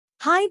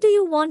How do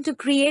you want to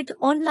create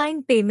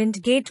online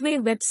payment gateway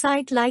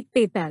website like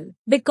PayPal?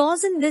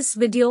 Because in this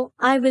video,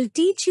 I will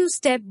teach you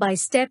step by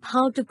step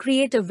how to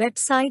create a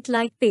website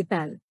like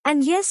PayPal.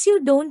 And yes,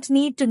 you don't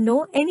need to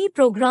know any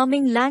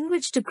programming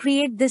language to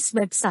create this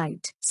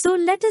website. So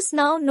let us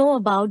now know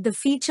about the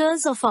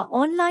features of our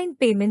online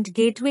payment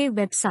gateway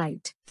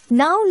website.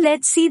 Now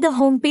let's see the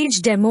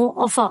homepage demo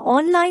of our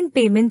online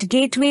payment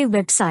gateway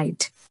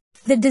website.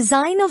 The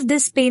design of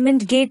this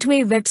payment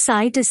gateway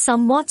website is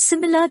somewhat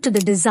similar to the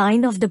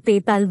design of the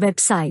PayPal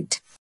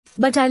website.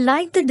 But I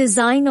like the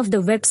design of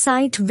the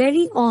website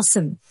very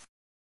awesome.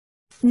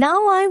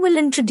 Now I will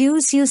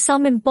introduce you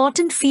some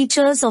important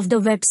features of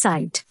the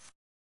website.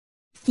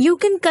 You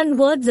can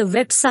convert the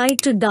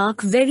website to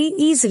dark very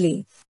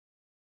easily.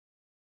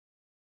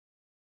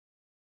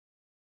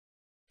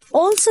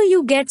 Also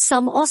you get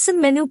some awesome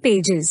menu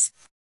pages.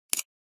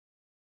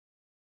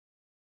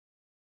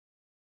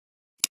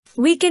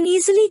 We can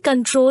easily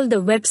control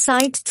the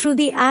website through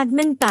the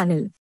admin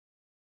panel.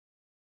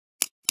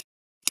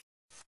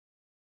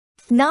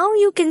 Now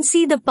you can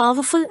see the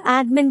powerful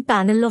admin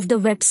panel of the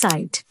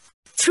website.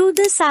 Through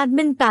this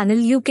admin panel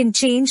you can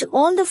change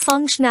all the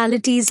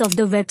functionalities of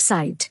the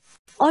website.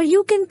 Or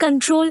you can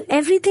control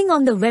everything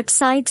on the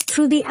website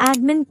through the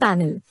admin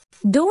panel.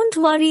 Don't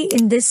worry,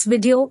 in this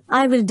video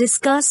I will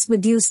discuss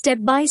with you step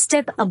by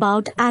step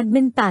about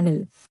admin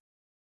panel.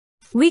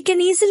 We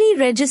can easily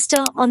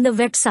register on the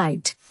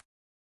website.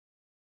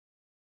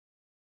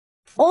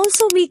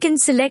 Also we can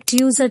select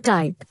user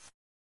type.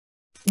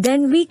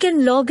 Then we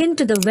can log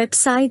into the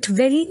website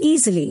very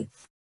easily.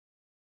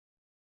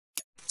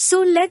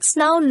 So let's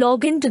now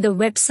log into the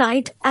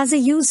website as a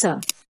user.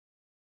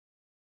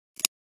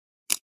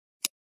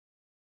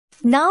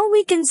 Now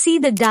we can see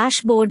the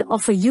dashboard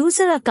of a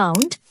user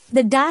account.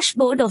 The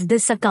dashboard of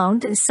this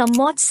account is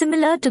somewhat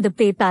similar to the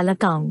PayPal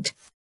account.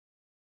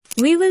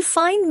 We will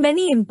find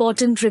many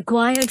important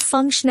required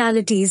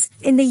functionalities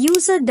in the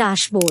user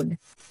dashboard.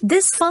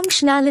 This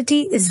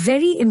functionality is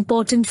very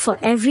important for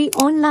every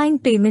online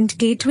payment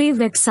gateway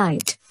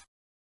website.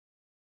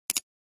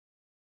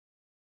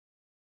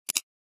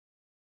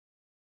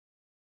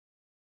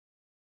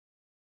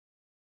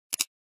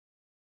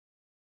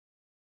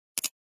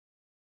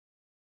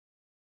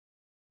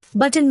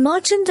 But in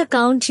merchant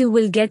account you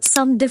will get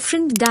some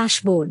different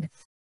dashboard.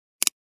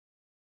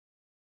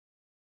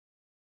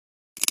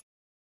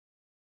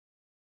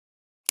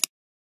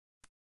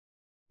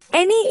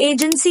 Any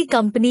agency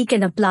company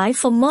can apply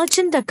for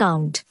merchant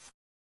account.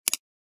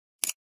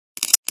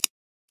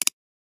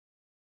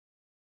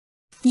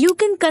 You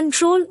can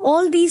control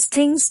all these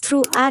things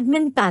through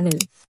admin panel.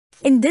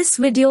 In this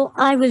video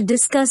I will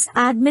discuss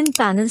admin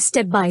panel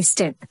step by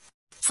step.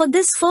 For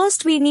this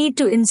first we need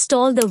to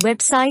install the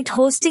website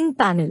hosting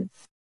panel.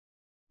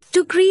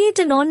 To create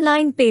an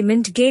online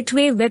payment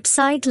gateway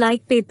website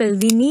like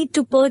PayPal we need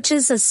to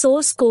purchase a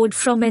source code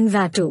from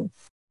Envato.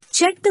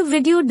 Check the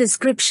video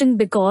description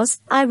because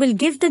I will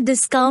give the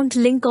discount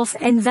link of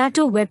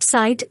Envato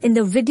website in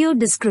the video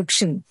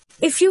description.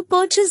 If you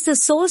purchase the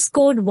source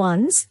code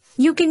once,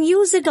 you can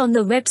use it on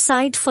the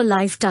website for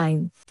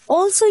lifetime.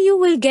 Also you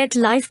will get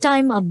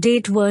lifetime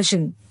update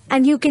version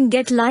and you can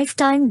get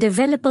lifetime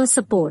developer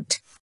support.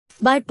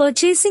 By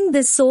purchasing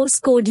this source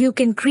code you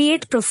can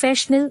create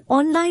professional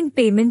online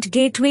payment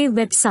gateway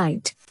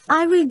website.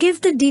 I will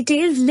give the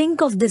detailed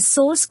link of this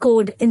source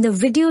code in the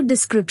video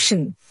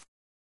description.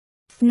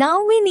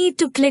 Now we need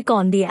to click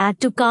on the Add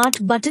to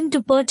Cart button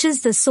to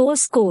purchase the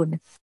source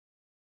code.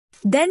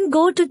 Then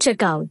go to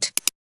Checkout.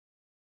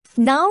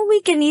 Now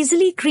we can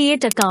easily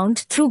create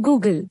account through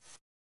Google.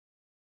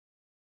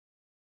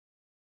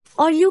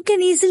 Or you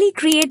can easily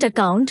create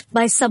account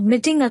by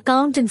submitting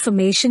account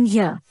information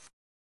here.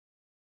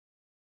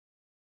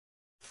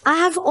 I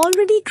have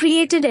already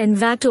created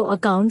Envato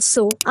account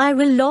so I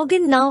will log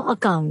in now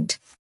account.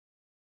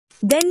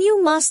 Then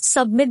you must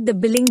submit the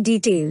billing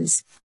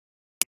details.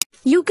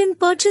 You can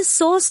purchase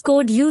source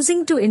code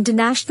using to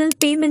international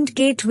payment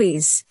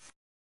gateways.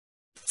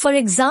 For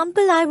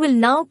example, I will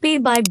now pay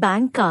by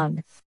bank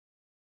card.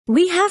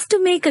 We have to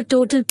make a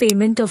total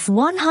payment of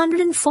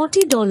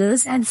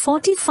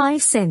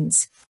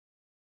 $140.45.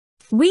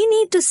 We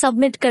need to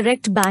submit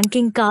correct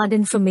banking card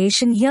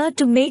information here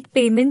to make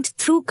payment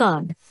through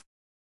card.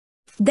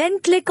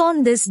 Then click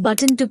on this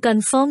button to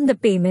confirm the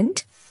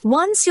payment.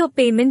 Once your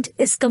payment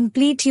is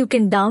complete you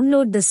can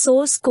download the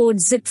source code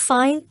zip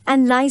file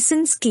and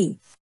license key.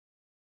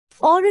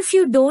 Or if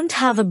you don't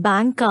have a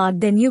bank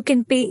card then you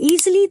can pay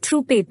easily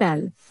through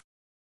PayPal.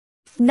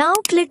 Now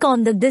click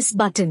on this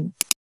button.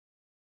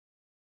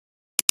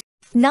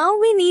 Now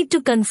we need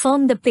to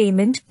confirm the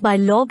payment by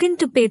login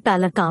to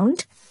PayPal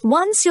account.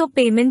 Once your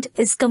payment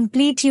is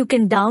complete you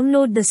can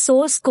download the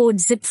source code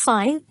zip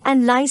file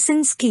and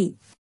license key.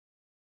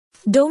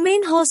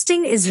 Domain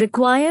hosting is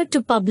required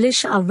to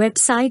publish our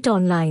website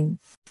online.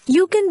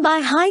 You can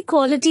buy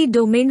high-quality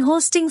domain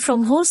hosting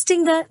from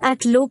Hostinger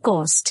at low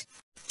cost.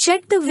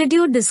 Check the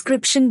video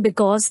description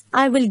because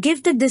I will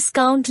give the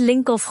discount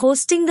link of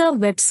Hostinger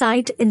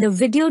website in the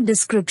video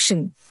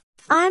description.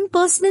 I am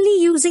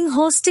personally using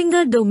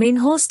Hostinger domain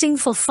hosting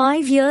for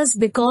 5 years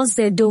because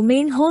their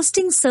domain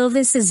hosting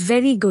service is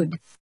very good.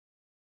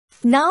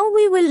 Now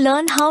we will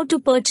learn how to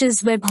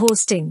purchase web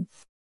hosting.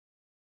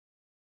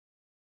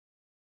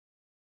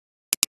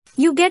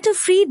 You get a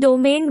free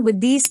domain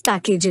with these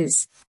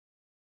packages.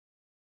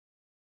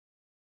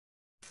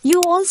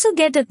 You also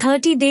get a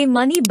 30-day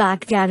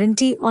money-back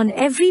guarantee on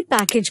every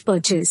package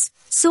purchase.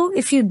 So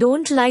if you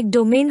don't like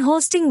domain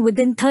hosting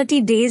within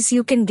 30 days,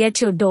 you can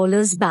get your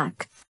dollars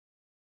back.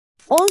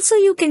 Also,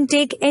 you can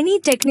take any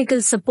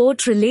technical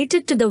support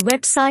related to the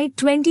website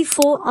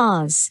 24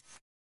 hours.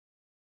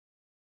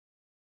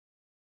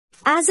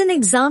 As an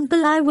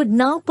example, I would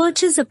now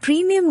purchase a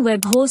premium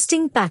web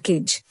hosting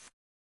package.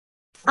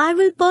 I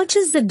will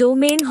purchase the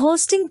domain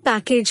hosting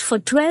package for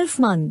 12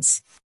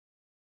 months.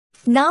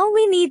 Now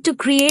we need to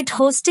create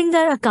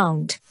Hostinger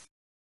account.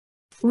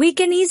 We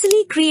can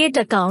easily create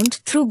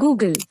account through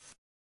Google.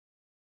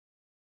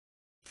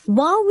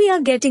 Wow, we are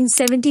getting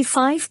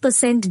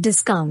 75%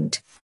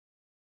 discount.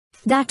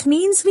 That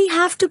means we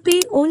have to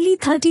pay only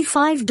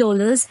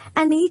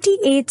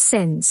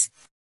 $35.88.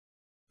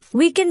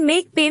 We can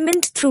make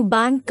payment through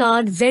bank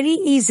card very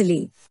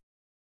easily.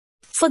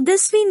 For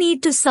this we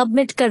need to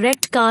submit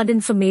correct card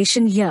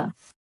information here.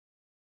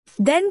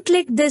 Then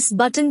click this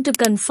button to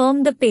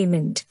confirm the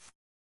payment.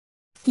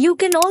 You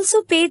can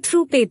also pay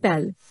through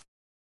PayPal.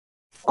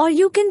 Or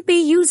you can pay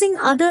using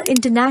other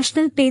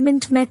international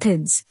payment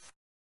methods.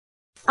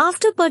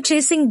 After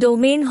purchasing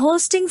domain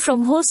hosting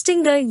from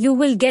Hostinger, you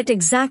will get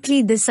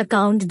exactly this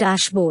account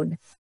dashboard.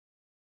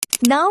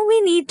 Now we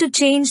need to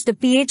change the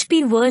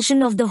PHP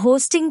version of the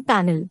hosting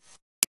panel.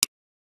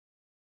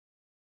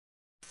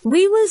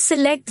 We will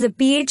select the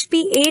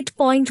PHP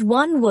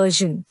 8.1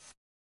 version.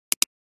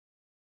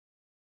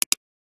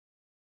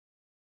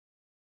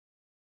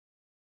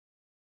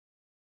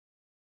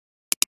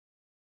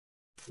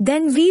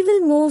 Then we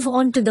will move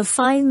on to the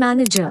file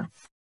manager.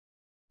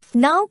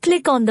 Now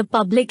click on the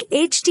public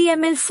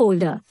HTML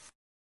folder.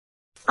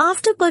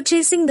 After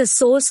purchasing the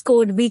source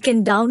code, we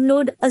can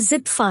download a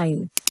zip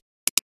file.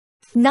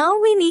 Now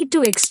we need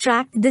to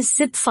extract this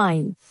zip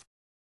file.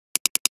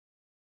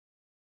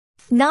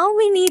 Now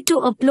we need to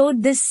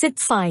upload this zip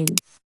file.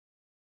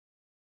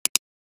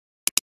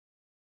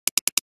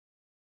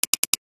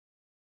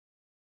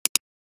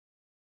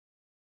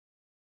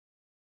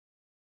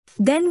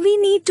 Then we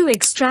need to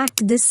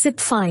extract this zip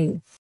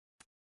file.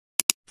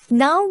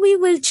 Now we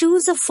will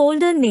choose a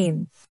folder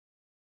name.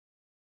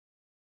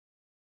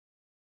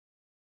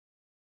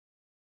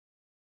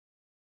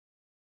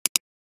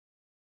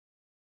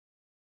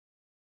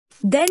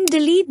 Then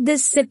delete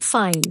this zip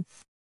file.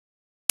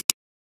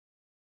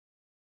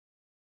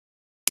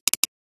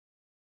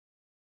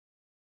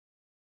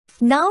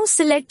 Now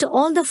select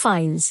all the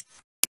files.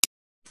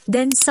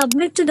 Then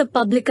submit to the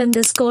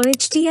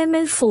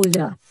public_HTML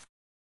folder.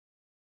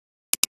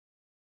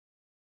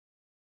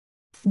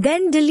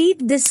 Then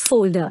delete this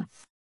folder.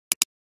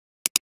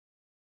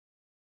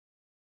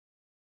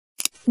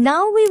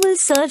 Now we will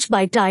search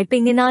by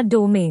typing in our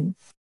domain.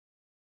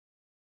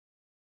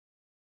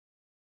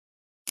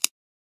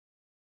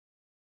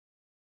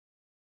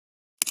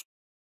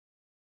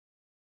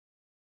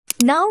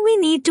 Now we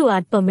need to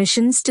add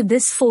permissions to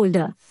this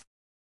folder.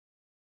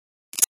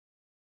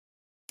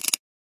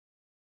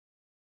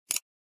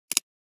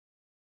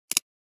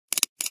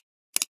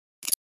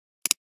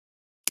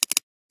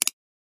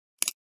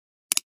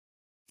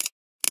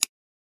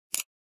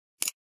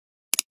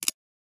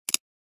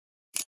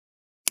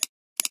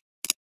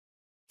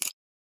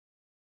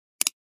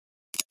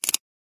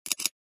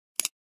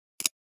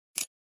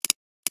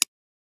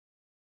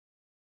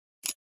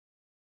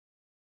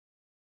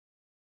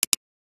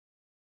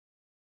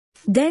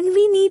 Then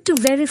we need to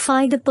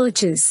verify the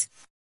purchase.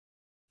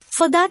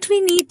 For that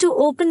we need to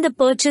open the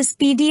purchase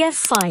PDF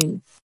file.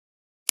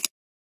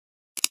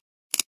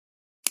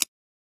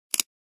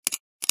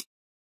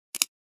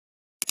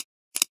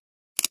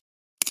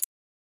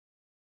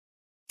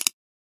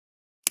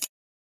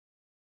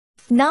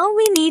 Now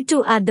we need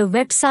to add the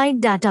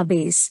website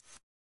database.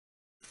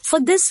 For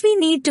this we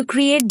need to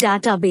create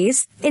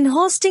database in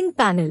hosting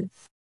panel.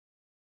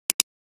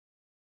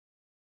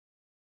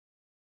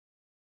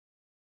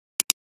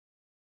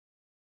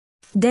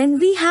 Then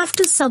we have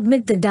to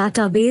submit the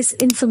database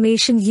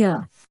information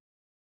here.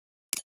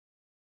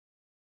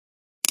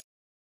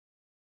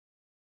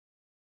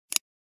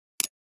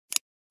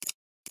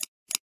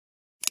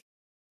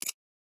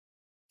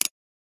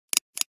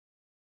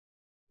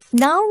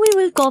 Now we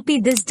will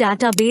copy this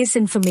database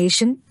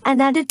information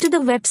and add it to the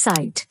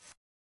website.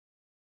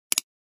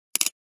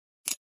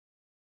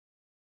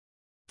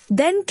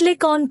 Then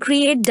click on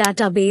Create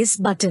Database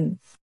button.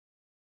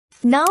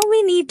 Now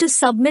we need to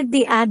submit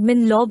the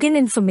admin login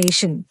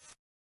information.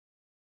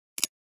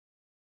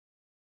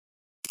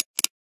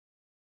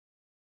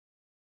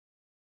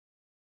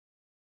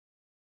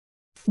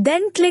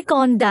 Then click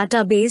on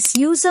Database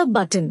User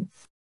button.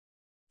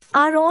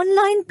 Our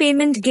online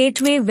payment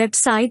gateway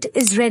website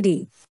is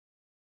ready.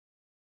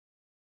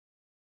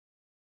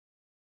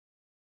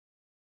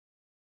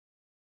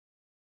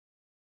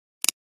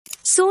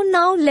 So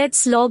now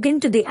let's log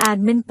into the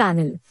admin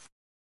panel.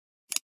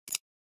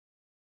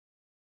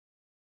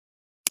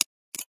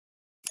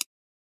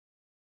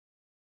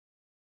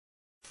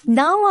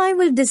 Now I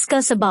will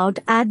discuss about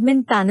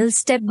admin panel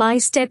step by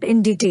step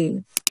in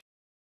detail.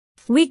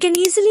 We can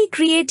easily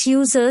create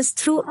users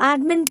through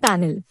admin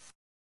panel.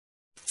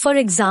 For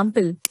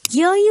example,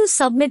 here you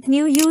submit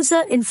new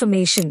user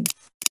information.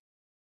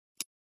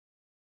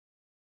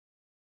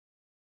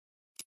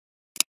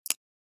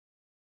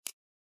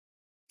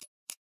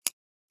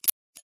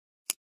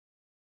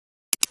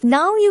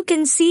 Now you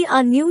can see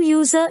a new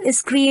user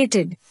is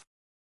created.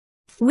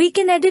 We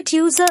can edit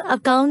user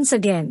accounts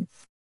again.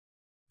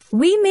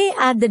 We may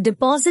add the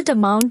deposit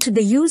amount to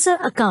the user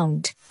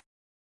account.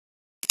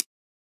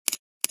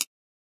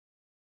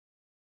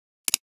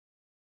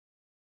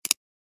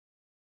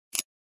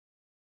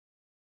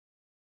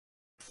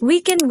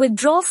 We can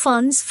withdraw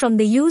funds from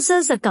the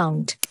user's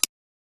account.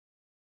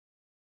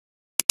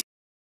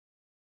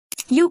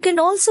 You can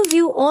also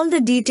view all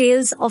the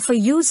details of a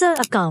user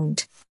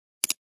account.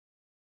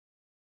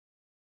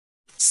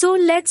 So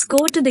let's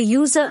go to the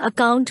user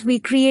account we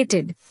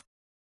created.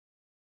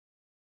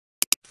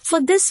 For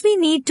this we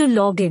need to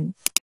log in.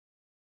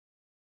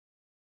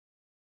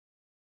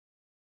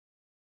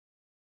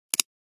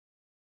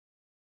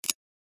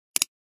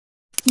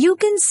 You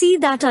can see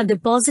that our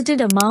deposited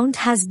amount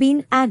has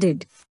been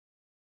added.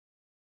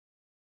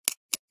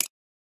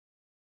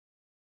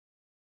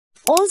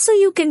 Also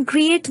you can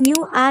create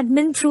new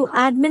admin through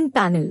admin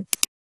panel.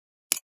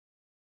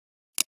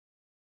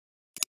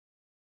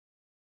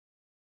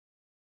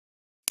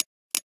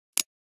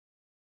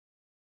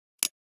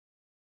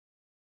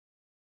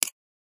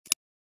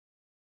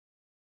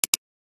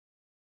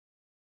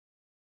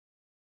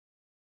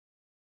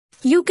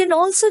 You can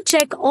also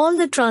check all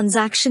the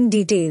transaction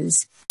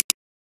details.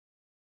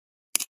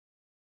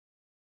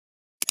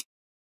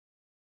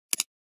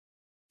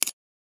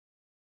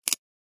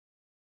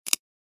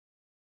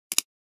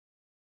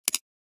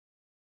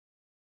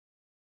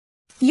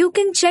 You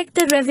can check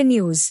the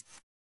revenues.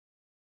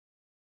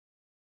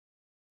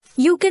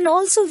 You can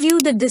also view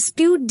the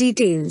dispute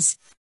details.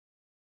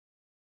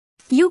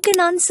 You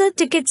can answer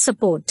ticket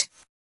support.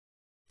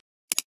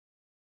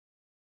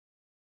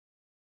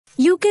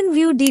 You can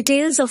view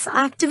details of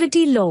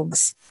activity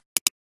logs.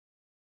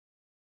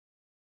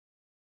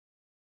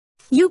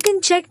 You can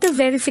check the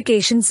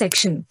verification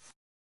section.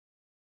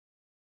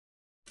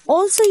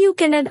 Also you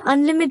can add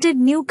unlimited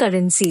new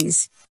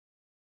currencies.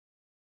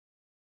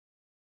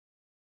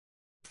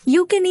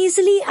 You can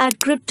easily add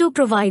crypto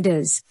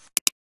providers.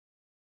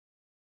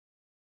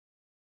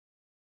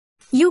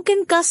 You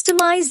can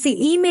customize the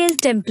email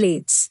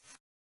templates.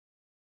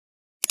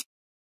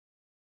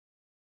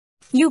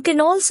 You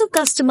can also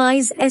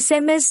customize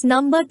SMS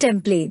number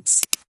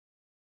templates.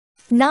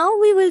 Now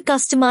we will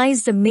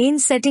customize the main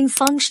setting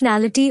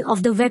functionality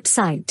of the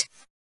website.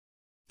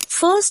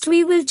 First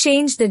we will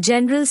change the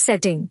general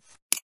setting.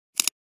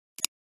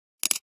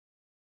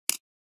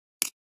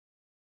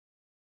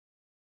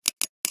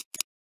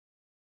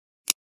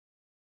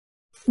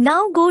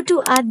 Now go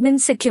to admin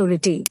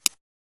security.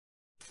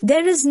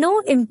 There is no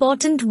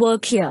important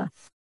work here.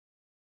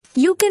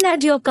 You can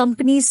add your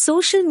company's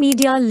social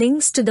media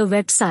links to the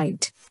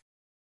website.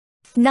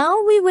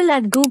 Now we will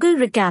add Google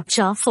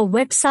reCAPTCHA for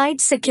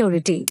website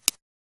security.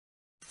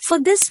 For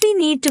this we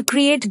need to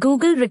create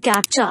Google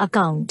reCAPTCHA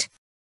account.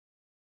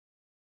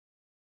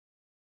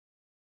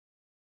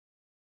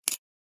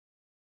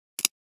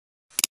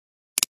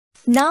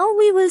 Now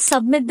we will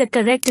submit the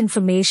correct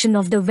information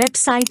of the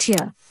website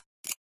here.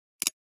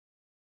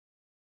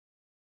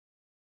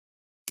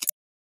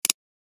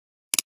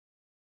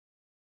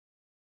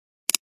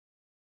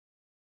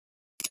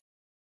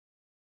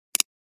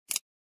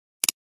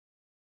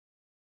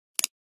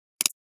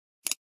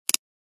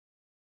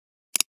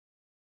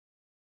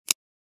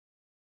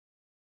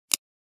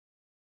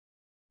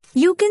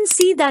 You can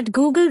see that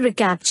Google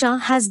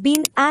reCAPTCHA has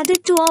been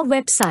added to our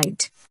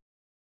website.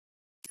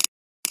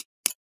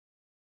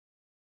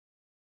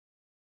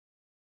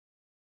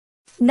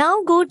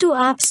 Now go to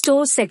App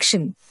Store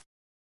section.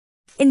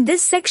 In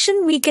this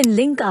section we can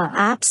link our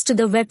apps to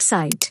the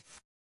website.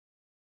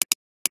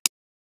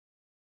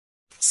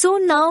 So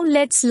now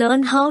let's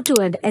learn how to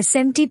add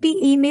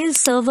SMTP email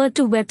server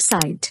to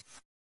website.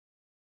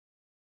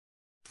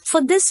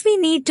 For this we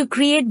need to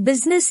create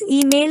business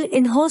email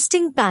in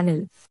hosting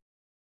panel.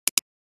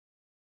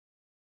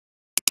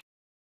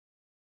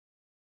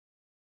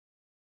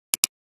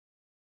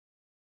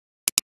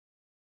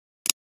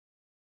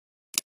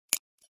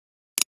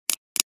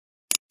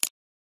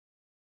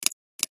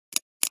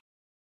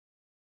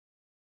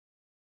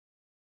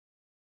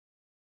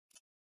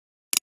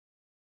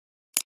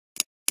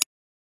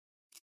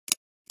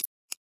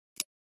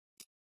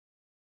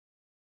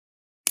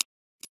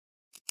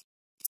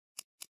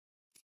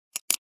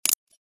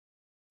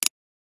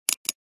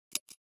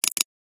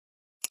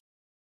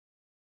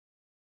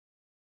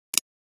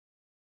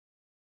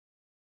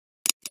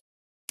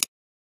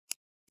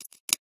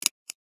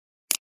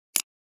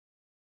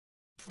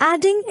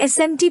 Adding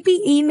SMTP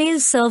email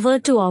server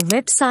to our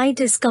website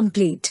is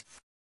complete.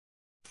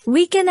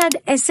 We can add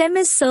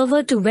SMS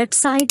server to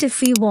website if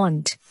we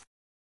want.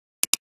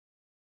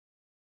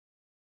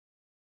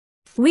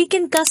 We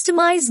can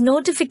customize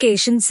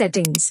notification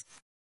settings.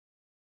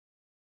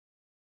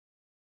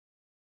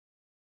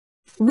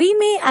 We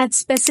may add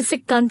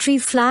specific country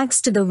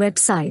flags to the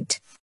website.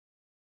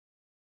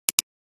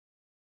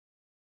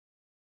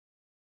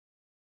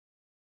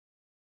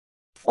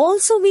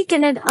 Also, we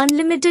can add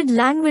unlimited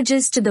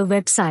languages to the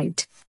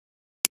website.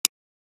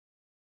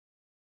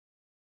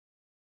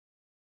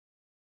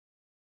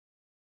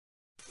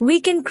 We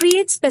can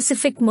create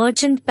specific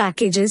merchant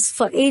packages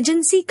for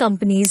agency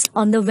companies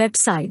on the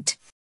website.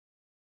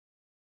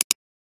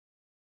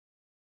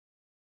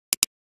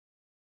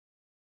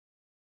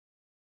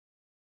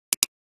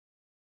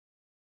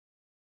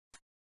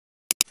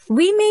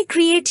 We may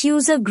create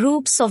user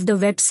groups of the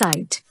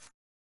website.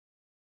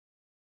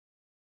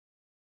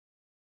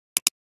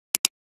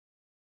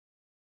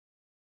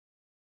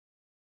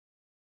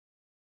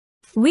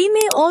 We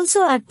may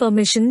also add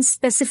permissions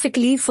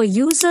specifically for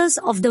users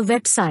of the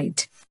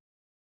website.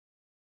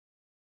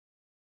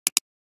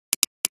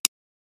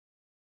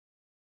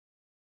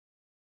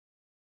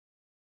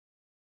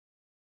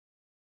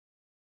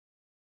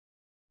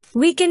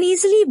 We can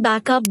easily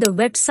back up the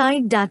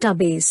website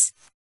database.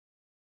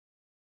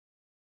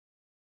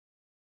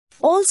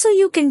 Also,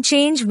 you can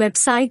change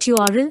website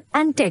URL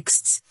and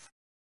texts.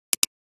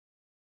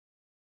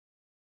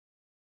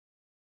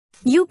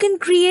 You can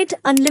create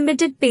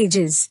unlimited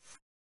pages.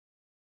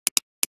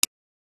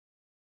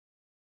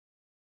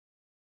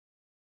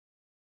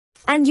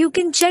 And you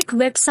can check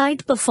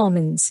website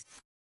performance.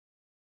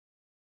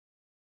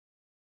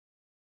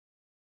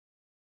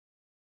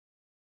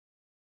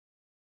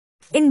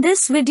 In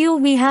this video,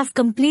 we have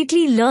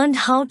completely learned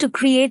how to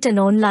create an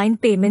online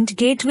payment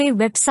gateway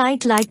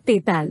website like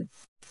PayPal.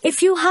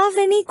 If you have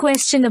any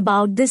question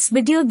about this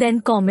video,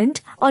 then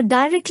comment or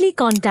directly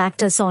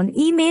contact us on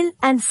email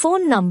and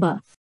phone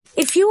number.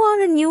 If you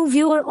are a new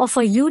viewer of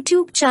our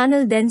YouTube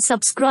channel, then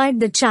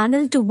subscribe the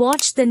channel to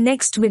watch the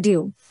next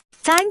video.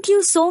 Thank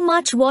you so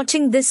much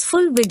watching this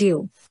full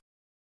video.